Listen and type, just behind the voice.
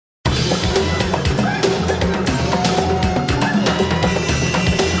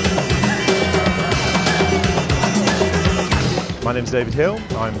My name's David Hill.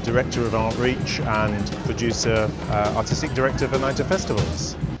 I'm Director of Art Reach and Producer, Artistic Director for Night of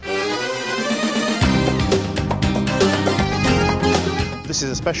Festivals. This is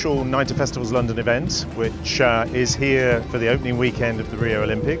a special Night of Festivals London event which is here for the opening weekend of the Rio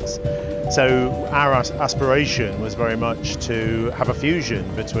Olympics. So our aspiration was very much to have a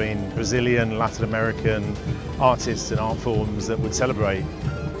fusion between Brazilian, Latin American artists and art forms that would celebrate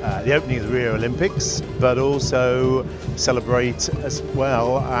the opening of the Rio Olympics, but also celebrate as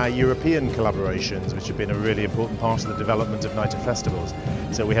well our European collaborations, which have been a really important part of the development of Night of Festivals.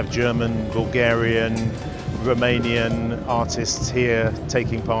 So we have German, Bulgarian, Romanian artists here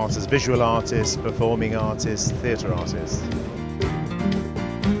taking part as visual artists, performing artists, theatre artists.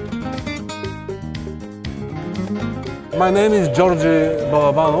 My name is Georgi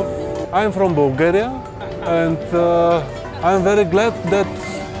Balabanov. I'm from Bulgaria, and I'm very glad that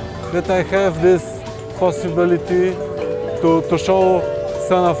I have this possibility to show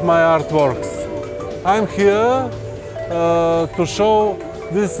some of my artworks. I'm here to show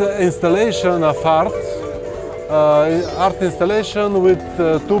this installation of art installation with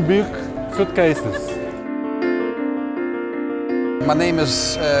two big suitcases. My name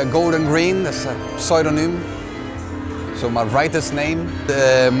is Golden Green, that's a pseudonym, so my writer's name.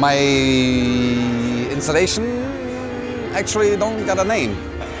 My installation actually don't got a name.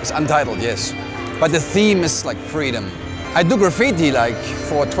 It's untitled, yes. But the theme is like freedom. I do graffiti like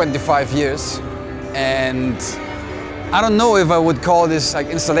for 25 years, and I don't know if I would call this like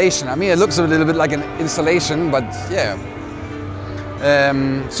installation. I mean, it looks a little bit like an installation, but yeah.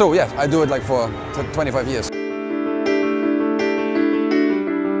 So yeah, I do it like for 25 years.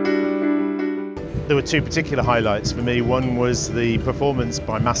 There were two particular highlights for me. One was the performance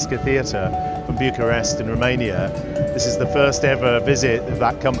by Masca Theatre from Bucharest in Romania. This is the first ever visit of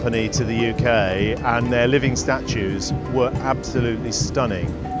that company to the UK, and their living statues were absolutely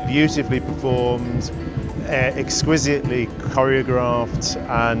stunning. Beautifully performed, exquisitely choreographed,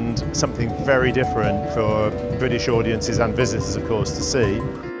 and something very different for British audiences and visitors, of course, to see.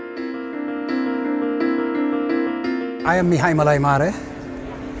 I am Mihai Mălai-Mare,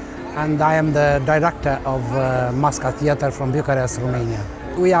 and I am the director of Masca Theatre from Bucharest, Romania.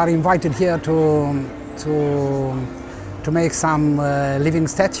 We are invited here to make some living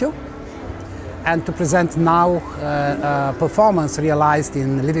statue and to present now a performance realized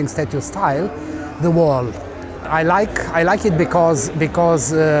in living statue style, The Wall. I like it because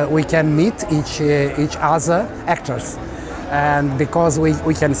we can meet each other actors, and because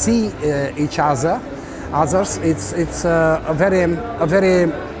we can see each others. It's a very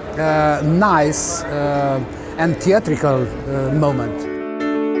nice and theatrical moment.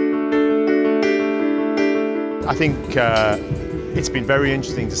 I think it's been very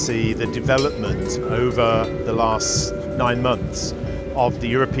interesting to see the development over the last 9 months of the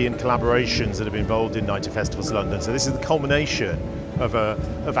European collaborations that have been involved in Night of Festivals London. So this is the culmination of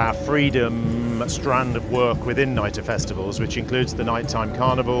our freedom strand of work within Night of Festivals, which includes the Nighttime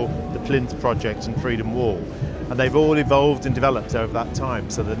Carnival, the Plinth Project and Freedom Wall. And they've all evolved and developed over that time.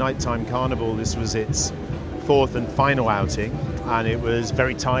 So the Nighttime Carnival, this was its 4th and final outing, and it was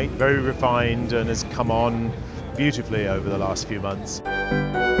very tight, very refined, and has come on beautifully over the last few months.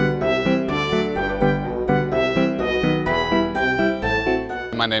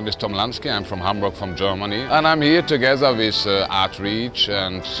 My name is Tom Lansky, I'm from Hamburg, from Germany, and I'm here together with Art Reach,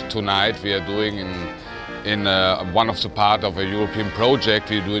 and tonight we are doing in one of the part of a European project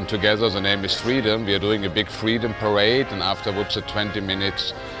we're doing together. The name is Freedom. We are doing a big freedom parade, and afterwards a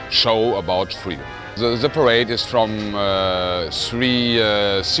 20-minute show about freedom. The parade is from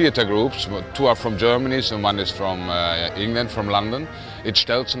 3 theatre groups. 2 are from Germany and 1 is from England, from London. It's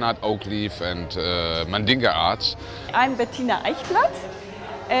Stelzenart, Oakleaf and Mandinga Arts. I'm Bettina Eichblatt,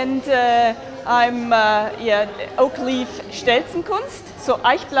 and I'm Oakleaf Stelzenkunst. So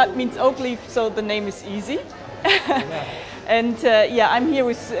Eichblatt means Oakleaf, so the name is easy. And I'm here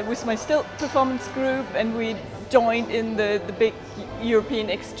with my still performance group, and we joined in the big European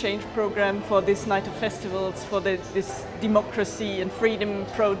exchange program for this Night of Festivals, for this democracy and freedom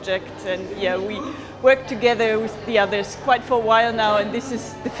project. And yeah, we work together with the others quite for a while now, and this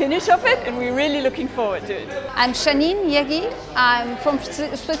is the finish of it, and we're really looking forward to it. I'm Janine Yegi. I'm from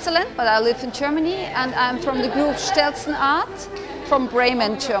Switzerland, but I live in Germany, and I'm from the group Stelzenart from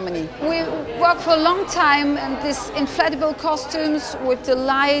Bremen, Germany. We work for a long time in these inflatable costumes with the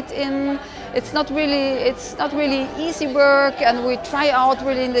light in. It's not really easy work, and we try out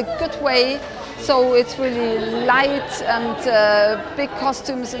really in a good way. So it's really light and big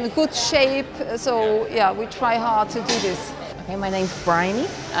costumes in a good shape. So yeah, we try hard to do this. Okay, my name's Bryony.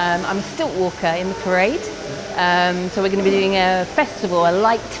 I'm a stilt walker in the parade. So we're going to be doing a festival, a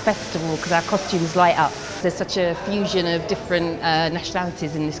light festival, because our costumes light up. There's such a fusion of different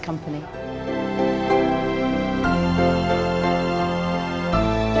nationalities in this company.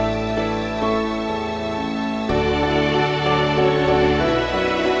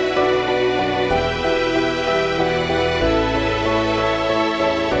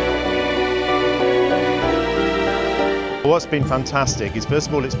 What's been fantastic is, first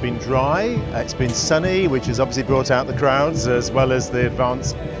of all, it's been dry, it's been sunny, which has obviously brought out the crowds as well as the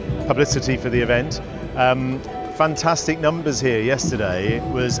advanced publicity for the event. Fantastic numbers here yesterday.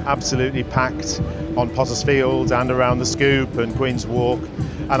 It was absolutely packed on Potters Field and around the Scoop and Queen's Walk,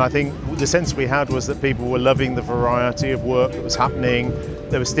 and I think the sense we had was that people were loving the variety of work that was happening.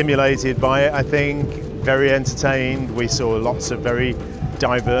 They were stimulated by it, I think, very entertained. We saw lots of very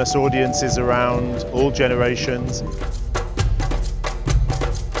diverse audiences around, all generations.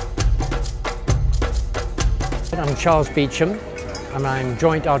 I'm Charles Beecham, and I'm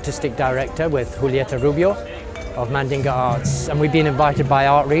Joint Artistic Director with Julieta Rubio of Mandinga Arts, and we've been invited by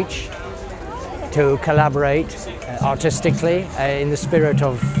Outreach to collaborate artistically in the spirit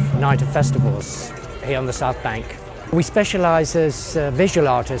of Night of Festivals here on the South Bank. We specialise as visual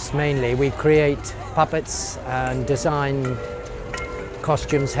artists mainly. We create puppets and design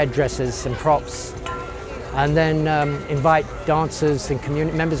costumes, headdresses and props, and then invite dancers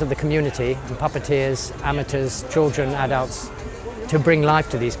and members of the community and puppeteers, amateurs, children, adults to bring life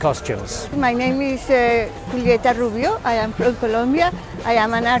to these costumes. My name is Julieta Rubio. I am from Colombia. I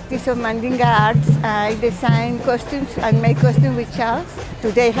am an artist of Mandinga Arts. I design costumes and make costumes with Charles.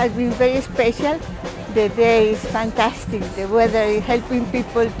 Today has been very special. The day is fantastic. The weather is helping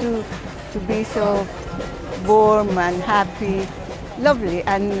people to be so warm and happy. Lovely,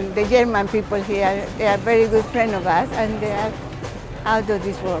 and the German people here, they are very good friends of us, and they are out of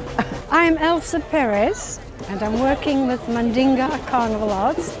this world. I'm Elsa Perez, and I'm working with Mandinga Carnival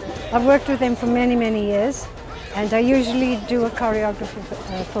Arts. I've worked with them for many, many years, and I usually do a choreography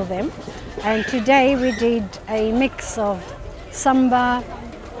for them. And today we did a mix of samba,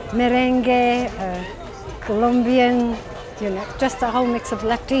 merengue, Colombian, just a whole mix of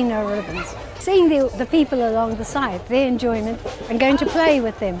Latino rhythms. Seeing the people along the side, their enjoyment, and going to play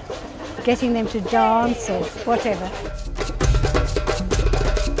with them, getting them to dance or whatever.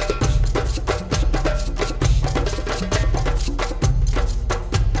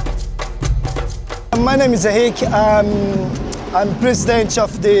 My name is Henrique. I'm president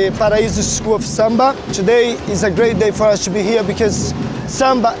of the Paraíso School of Samba. Today is a great day for us to be here because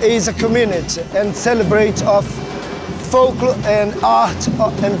Samba is a community and celebrate of folklore and art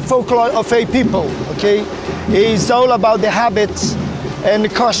and folklore of a people, okay? It's all about the habits and the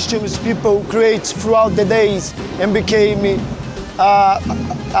costumes people create throughout the days and became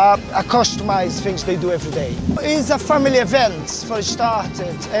customized things they do every day. It's a family event for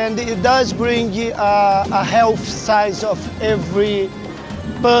started, and it does bring a health size of every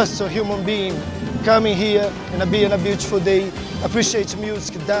person, human being, coming here and being a beautiful day, appreciate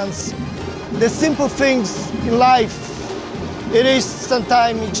music, dance. The simple things in life, it is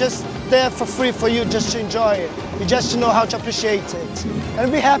sometimes just there for free for you just to enjoy it. You just know how to appreciate it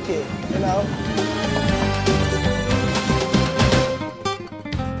and be happy, you know.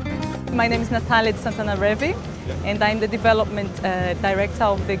 My name is Natália de Santana Revi, and I'm the development director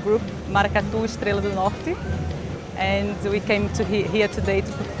of the group Maracatu Estrela do Norte, and we came here today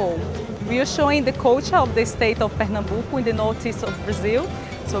to perform. We are showing the culture of the state of Pernambuco in the northeast of Brazil.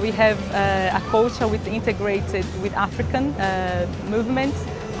 So we have a culture integrated with African movements,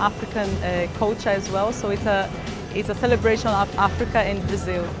 African culture as well. So it's a celebration of Africa and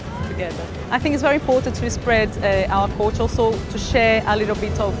Brazil together. I think it's very important to spread our culture, also to share a little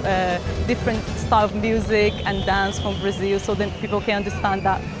bit of different style of music and dance from Brazil, so that people can understand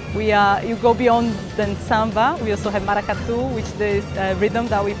that you go beyond than samba. We also have maracatu, which is the rhythm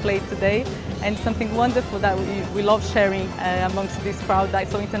that we played today, and something wonderful that we love sharing amongst this crowd that is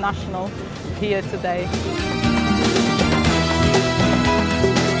so international here today.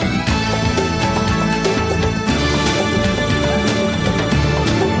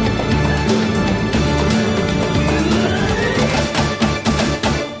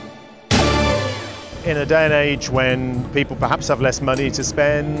 In a day and age when people perhaps have less money to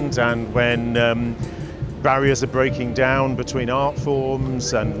spend, and when barriers are breaking down between art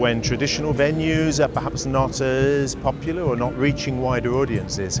forms, and when traditional venues are perhaps not as popular or not reaching wider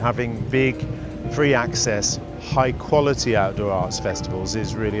audiences, having big free access, high quality outdoor arts festivals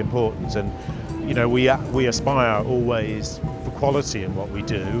is really important. And you know, we aspire always for quality in what we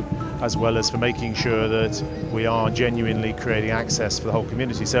do, as well as for making sure that we are genuinely creating access for the whole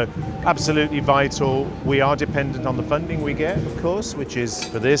community. So absolutely vital. We are dependent on the funding we get, of course, which is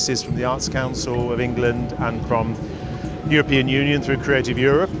for this is from the Arts Council of England and from the European Union through Creative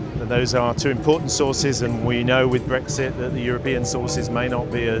Europe. And those are two important sources, and we know with Brexit that the European sources may not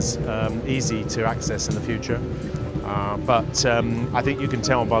be as easy to access in the future. But I think you can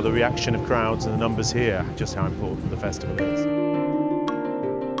tell by the reaction of crowds and the numbers here just how important the festival is.